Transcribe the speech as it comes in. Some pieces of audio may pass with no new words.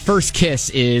First kiss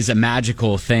is a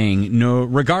magical thing, no,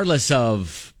 regardless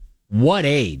of what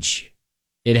age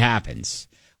it happens.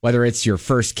 Whether it's your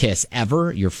first kiss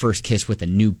ever, your first kiss with a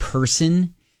new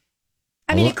person.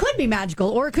 I mean, it could be magical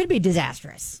or it could be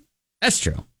disastrous. That's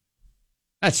true.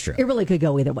 That's true. It really could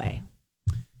go either way.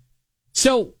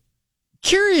 So,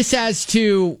 curious as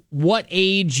to what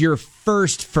age your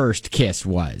first kiss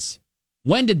was.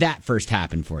 When did that first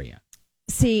happen for you?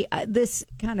 See, this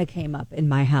kind of came up in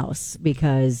my house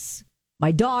because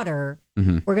my daughter,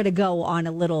 we're going to go on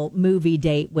a little movie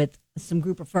date with some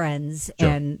group of friends, Sure.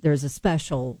 and there's a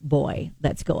special boy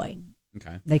that's going.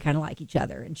 Okay. They kind of like each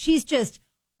other, and she's just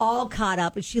all caught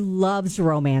up, and she loves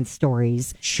romance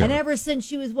stories. Sure. And ever since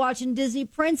she was watching Disney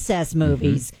princess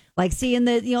movies, like seeing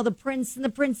the prince and the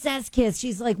princess kiss,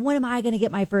 she's like, when am I going to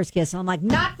get my first kiss? And I'm like,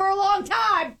 not for a long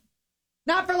time.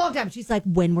 Not for a long time. She's like,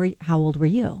 how old were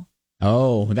you?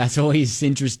 Oh, that's always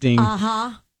interesting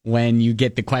when you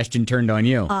get the question turned on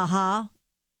you.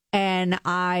 And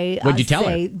What'd you tell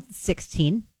her?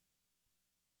 16.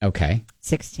 Okay.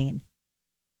 16.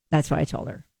 That's what I told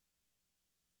her.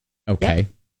 Okay. Yep.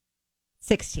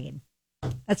 16.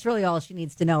 That's really all she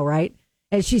needs to know, right?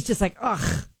 And she's just like,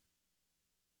 ugh.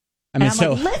 I mean, and I'm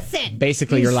so like, listen.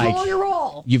 basically you're like, your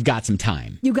roll. you've got some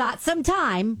time. You got some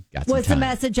time. Was the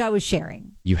message I was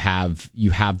sharing. You have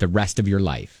the rest of your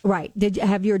life. Right.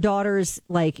 Have your daughters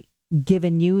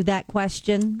given you that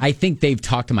question? I think they've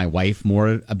talked to my wife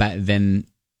more about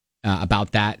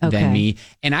that than me.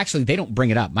 And actually, they don't bring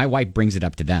it up. My wife brings it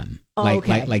up to them. Oh,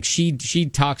 like she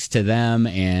talks to them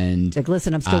and like,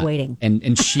 listen, I'm still waiting.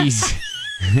 And she's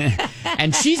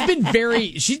and she's been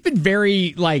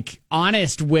very like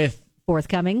honest with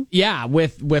forthcoming. Yeah,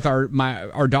 with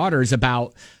our daughters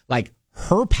about like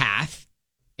her path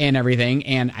and everything.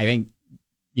 And I think,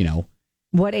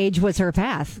 what age was her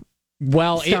path?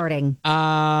 Well, starting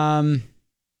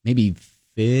maybe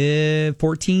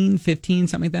 14, 15,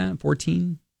 something like that.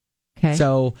 14. Okay.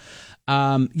 So,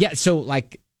 so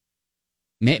like,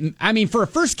 I mean, for a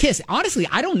first kiss, honestly,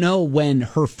 I don't know when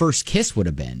her first kiss would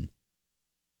have been.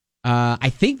 I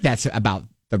think that's about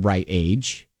the right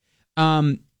age.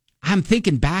 I'm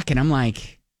thinking back and I'm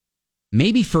like,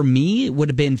 maybe for me, it would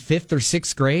have been 5th or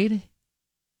 6th grade.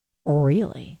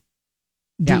 Really?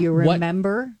 Do you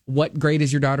remember? What grade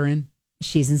is your daughter in?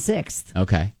 She's in 6th.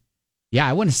 Okay. Yeah,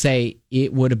 I want to say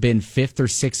it would have been 5th or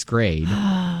 6th grade.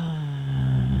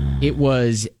 It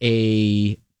was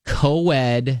a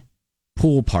co-ed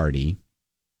pool party.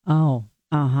 Oh,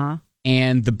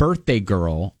 And the birthday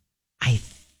girl, I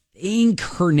think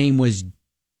her name was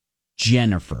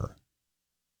Jennifer.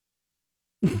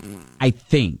 I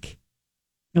think.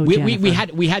 Oh,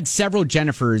 we had several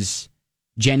Jennifers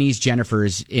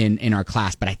in our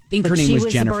class, but I think her name was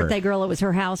Jennifer. She was the birthday girl. It was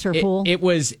her house, her pool. It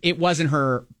wasn't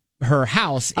her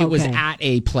house. It was at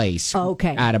a place.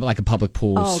 Okay. At a public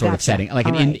pool sort of setting, like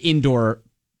an indoor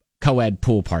co-ed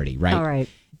pool party, right? All right.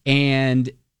 And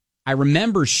I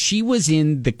remember she was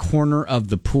in the corner of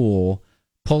the pool,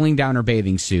 pulling down her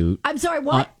bathing suit. I'm sorry,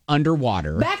 what?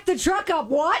 Underwater. Back the truck up.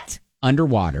 What?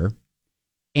 Underwater.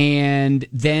 And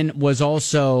then was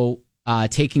also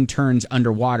taking turns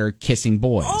underwater kissing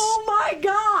boys. Oh my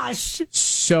gosh.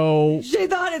 So she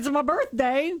thought it's my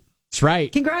birthday. That's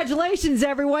right. Congratulations,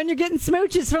 everyone. You're getting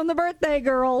smooches from the birthday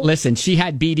girl. Listen, she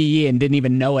had BDE and didn't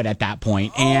even know it at that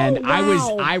point. And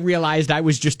wow. I realized I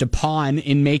was just a pawn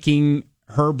in making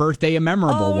her birthday a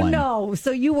memorable one. Oh, no.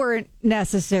 So you weren't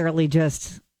necessarily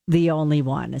just the only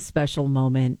one, a special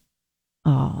moment.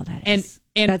 Oh,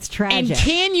 that's tragic. And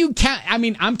can you count? I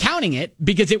mean, I'm counting it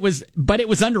because it was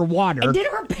underwater. And did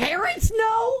her parents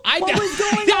know what was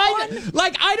going on?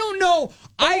 I don't know.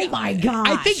 Oh my gosh.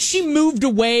 I think she moved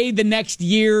away the next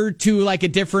year to like a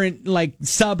different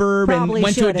suburb Probably and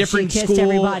went to a different she school. Kissed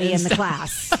everybody in the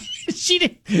class. She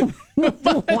didn't.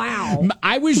 Wow.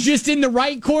 I was just in the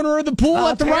right corner of the pool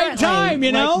at the right time,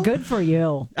 Good for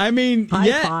you. I mean,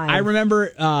 High five. I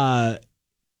remember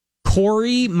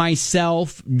Corey,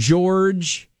 myself,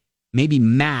 George, maybe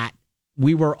Matt,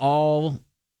 we were all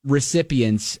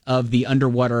recipients of the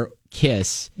underwater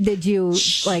kiss. Did you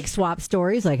swap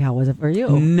stories? How was it for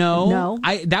you? No.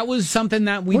 That was something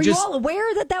that were you all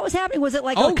aware that was happening? Was it a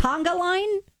conga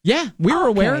line? Yeah, we were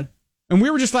aware. And we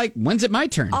were just like, when's it my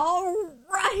turn? All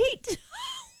right.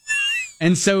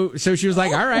 And so she was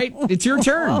like, all right, it's your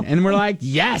turn. And we're like,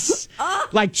 yes.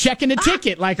 Like checking a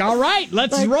ticket. Like, all right,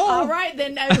 let's roll. All right,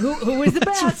 then who was the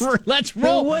best? Let's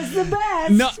roll. Who was the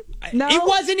best? No, it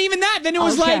wasn't even that. Then it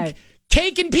was like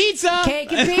cake and pizza.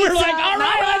 Cake and pizza. We're like, all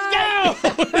right,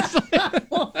 let's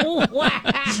go. Wow.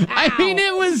 I mean,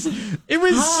 it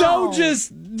was so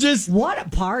just what a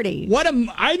party.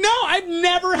 I know. I've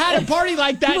never had a party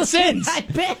like that since. I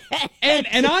bet.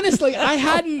 And honestly, I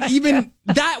hadn't even,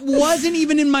 that wasn't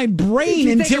even in my brain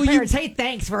until you say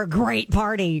thanks for a great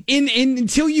party.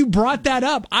 Until you brought that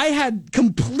up. I had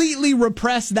completely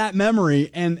repressed that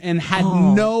memory and had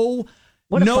no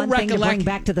what a no fun recollection. Thing to bring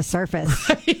back to the surface.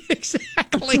 Right,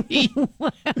 exactly.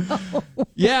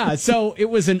 Yeah, so it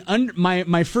was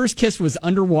my first kiss was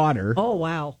underwater. Oh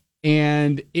wow.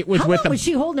 And it was How long was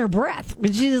she holding her breath?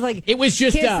 Was she just like it was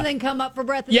just kiss and then come up for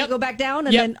breath and then go back down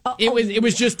and then it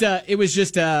was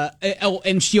just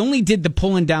and she only did the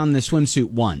pulling down the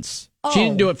swimsuit once. She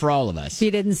didn't do it for all of us. She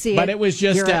didn't see it. But it was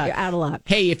just you're out of luck.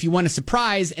 Hey, if you want a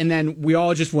surprise, and then we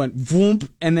all just went voomp,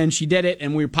 and then she did it,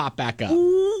 and we popped back up.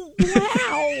 Ooh,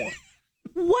 wow.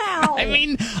 Wow. I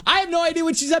mean, I have no idea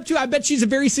what she's up to. I bet she's a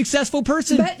very successful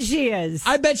person. Bet she is.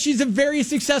 I bet she's a very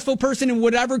successful person in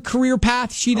whatever career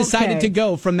path she decided to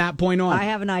go from that point on. I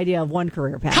have an idea of one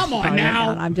career path. Come on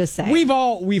now. I'm just saying. We've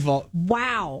all.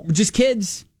 Wow. Just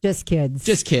kids. Just kids.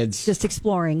 Just kids. Just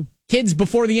exploring. Kids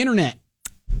before the internet.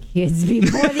 Kids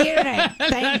before the internet.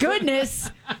 Thank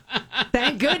goodness.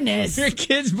 Thank goodness. Your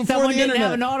kids before Someone the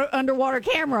internet. Didn't have an underwater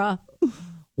camera.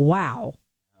 Wow.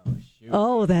 Oh, shoot.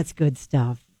 Oh, that's good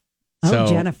stuff. So,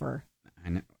 Jennifer. I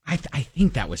know. I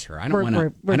think that was her. I don't want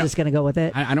to. We're just going to go with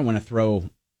it. I don't want to throw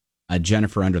a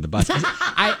Jennifer under the bus.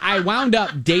 I wound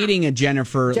up dating a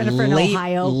Jennifer in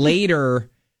Ohio.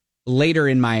 later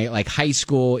in my high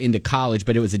school into college,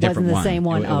 but it was a different one. Wasn't the same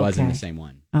one. It wasn't the same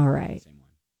one. All right.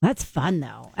 That's fun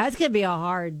though. That's going to be a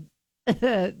hard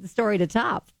story to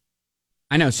top.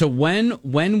 I know. So when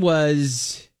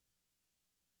was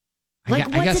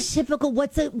what's a typical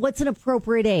what's an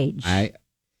appropriate age?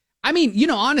 I mean,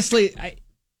 honestly,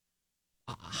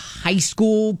 high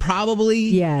school probably.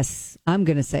 Yes, I'm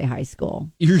going to say high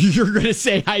school. You're going to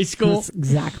say high school? That's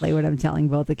exactly what I'm telling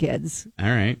both the kids. All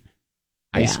right.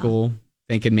 High school,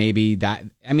 thinking maybe that,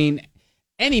 I mean,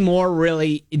 anymore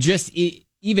really, just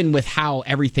even with how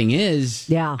everything is.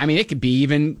 Yeah. I mean, it could be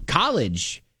even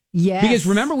college. Yes. Because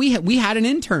remember, we had an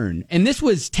intern, and this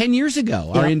was 10 years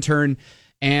ago, our intern,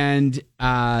 and,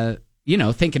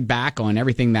 thinking back on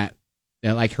everything that,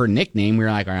 like her nickname, we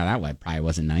were like, oh, that probably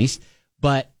wasn't nice.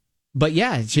 But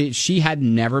yeah, she had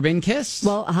never been kissed.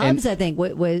 Well, Hubs, I think,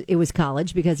 it was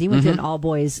college because he went to an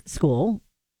all-boys school.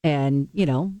 And, where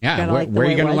are you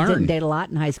going to learn? Didn't date a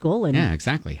lot in high school. And yeah,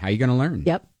 exactly. How are you going to learn?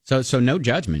 Yep. So no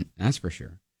judgment, that's for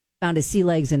sure. Found his sea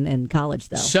legs in college,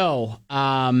 though. So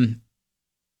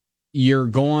you're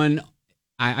going,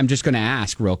 I'm just going to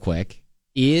ask real quick,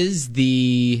 is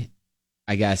the,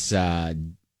 I guess,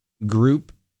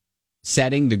 group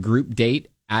setting, the group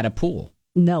date at a pool?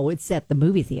 No, it's at the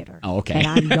movie theater. Oh, okay. And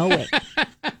I'm going.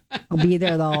 I'll be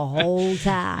there the whole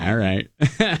time. All right.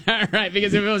 All right.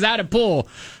 Because if it was at a pool,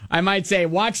 I might say,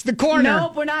 watch the corner.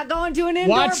 Nope, we're not going to an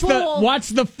indoor pool. Watch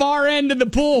the far end of the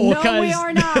pool. No, we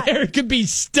are not. There could be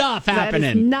stuff happening.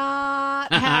 That is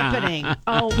not happening.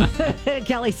 Oh,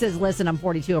 Kelly says, listen, I'm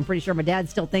 42. I'm pretty sure my dad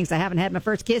still thinks I haven't had my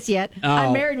first kiss yet. Oh.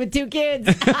 I'm married with 2 kids.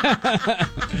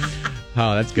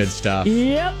 Oh, that's good stuff.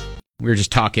 Yep. We were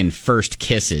just talking first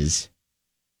kisses.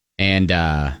 And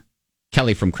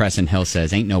Kelly from Crescent Hill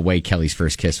says, ain't no way Kelly's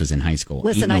first kiss was in high school.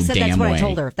 Listen, I said that's what I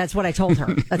told her. That's what I told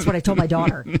her. That's what I told my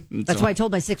daughter. That's what I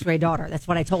told my 6th grade daughter. That's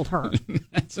what I told her.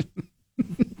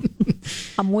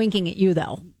 I'm winking at you,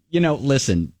 though.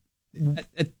 Listen.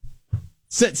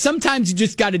 Sometimes you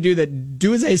just got to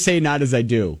do as I say, not as I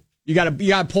do. You got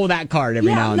to pull that card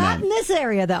every now and then. Not in this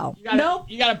area, though. Nope.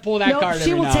 You got to pull that card every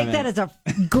She will now take and then. that as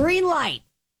a green light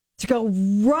to go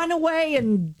run away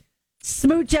and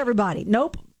smooch everybody.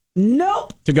 Nope.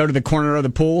 To go to the corner of the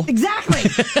pool? Exactly.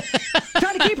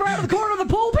 Trying to keep her out of the corner of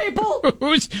the pool, people.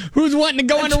 Who's wanting to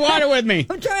go underwater with me?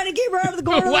 I'm trying to keep her out of the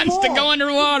corner of the pool. Who wants to go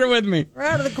underwater with me? We're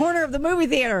out of the corner of the movie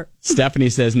theater. Stephanie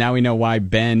says, now we know why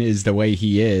Ben is the way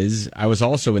he is. I was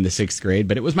also in the 6th grade,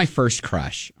 but it was my first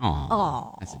crush.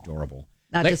 Aw. That's adorable.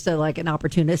 Not just an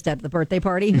opportunist at the birthday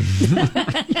party.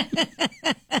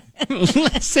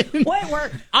 Listen, wait, we're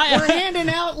handing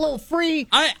out little free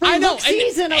I know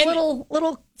season, a little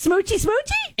smoochy.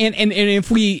 And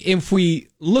if we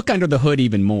look under the hood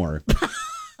even more,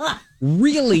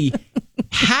 really,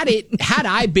 had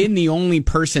I been the only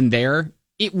person there,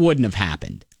 it wouldn't have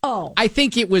happened. Oh, I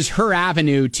think it was her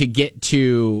avenue to get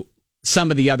to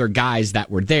some of the other guys that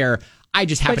were there. I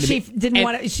just happened She didn't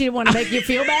want to make you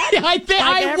feel bad.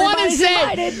 I want to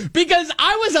say because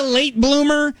I was a late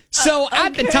bloomer, so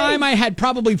at the time I had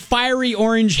probably fiery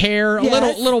orange hair, a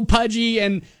little pudgy,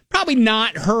 and probably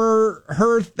not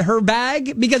her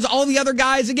bag because all the other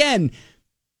guys again.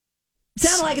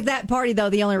 Sounded like at that party though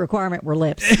the only requirement were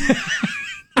lips.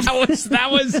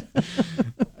 That was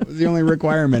the only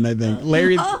requirement, I think.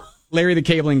 Larry the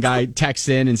cabling guy texts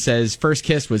in and says, first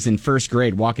kiss was in first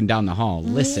grade walking down the hall.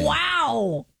 Listen.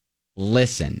 Wow.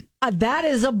 Listen. That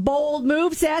is a bold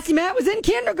move. Sassy Matt was in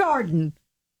kindergarten.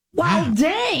 Wow,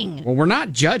 dang. Well, we're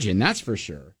not judging, that's for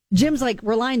sure. Jim's like,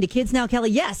 we're lying to kids now, Kelly.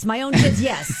 Yes, my own kids,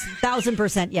 yes.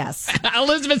 1,000% yes.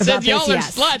 Elizabeth says, y'all are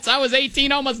sluts. I was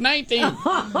 18, almost 19.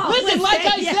 Listen,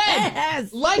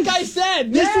 like I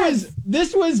said,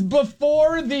 this was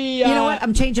before the... You know what?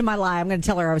 I'm changing my lie. I'm going to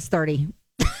tell her I was 30.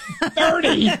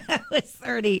 30? I was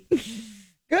 30.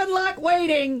 Good luck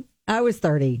waiting. I was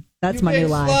 30. That's my new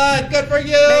lie. Slut. Good for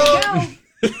you. There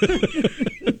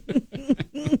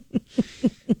you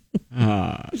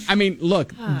go. I mean,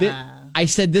 look, I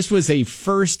said this was a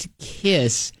first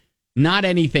kiss, not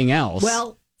anything else.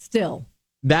 Well, still.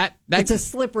 That's a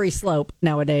slippery slope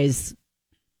nowadays.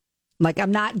 Like,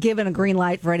 I'm not giving a green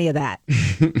light for any of that.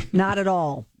 Not at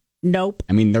all. Nope.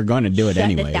 I mean, they're going to do it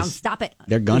anyways. Shut it down. Stop it.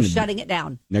 They're going to shutting it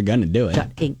down. They're going to do it.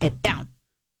 Shutting it down.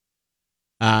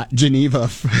 Geneva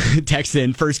texts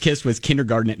in, first kiss was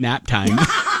kindergarten at nap time.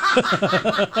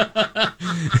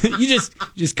 You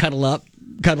just cuddle up.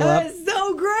 That's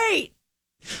so great.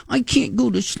 I can't go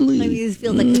to sleep. I just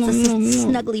feel like it's a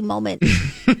snuggly moment.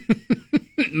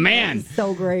 Man.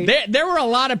 So great. There were a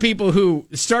lot of people who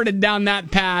started down that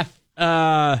path.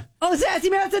 Sassy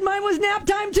Matt said mine was nap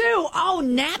time too. Oh,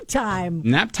 nap time.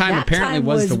 Nap time apparently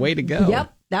was the way to go.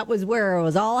 Yep. That was where it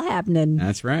was all happening.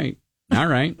 That's right. All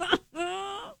right.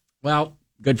 Well,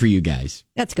 good for you guys.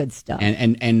 That's good stuff.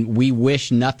 And we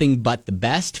wish nothing but the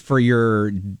best for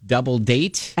your double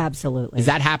date. Absolutely. Is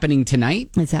that happening tonight?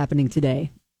 It's happening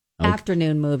today. Okay.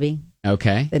 Afternoon movie.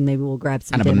 Okay. Then maybe we'll grab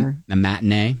some kind of dinner. a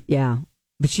matinee. Yeah.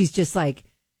 But she's just like,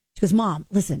 she goes, Mom,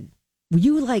 listen, will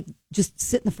you just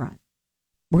sit in the front?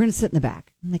 We're going to sit in the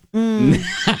back. I'm like,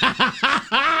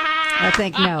 I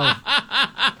think no.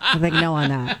 I think no on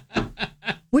that.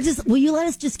 Will you let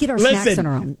us just get our snacks on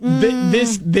our own?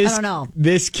 This I don't know.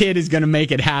 This kid is going to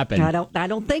make it happen. I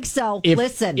don't think so.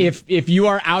 Listen, if you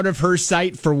are out of her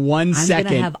sight for 1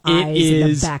 second, have eyes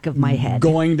in the back of my head.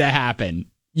 Going to happen.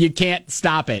 You can't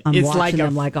stop it. I'm watching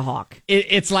them like a hawk.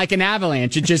 It's like an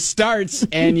avalanche. It just starts,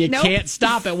 and you can't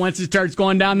stop it once it starts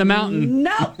going down the mountain.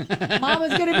 No,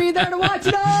 Mama's going to be there to watch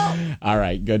it all. All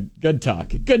right, good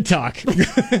talk. Good talk.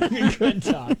 Good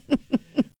talk.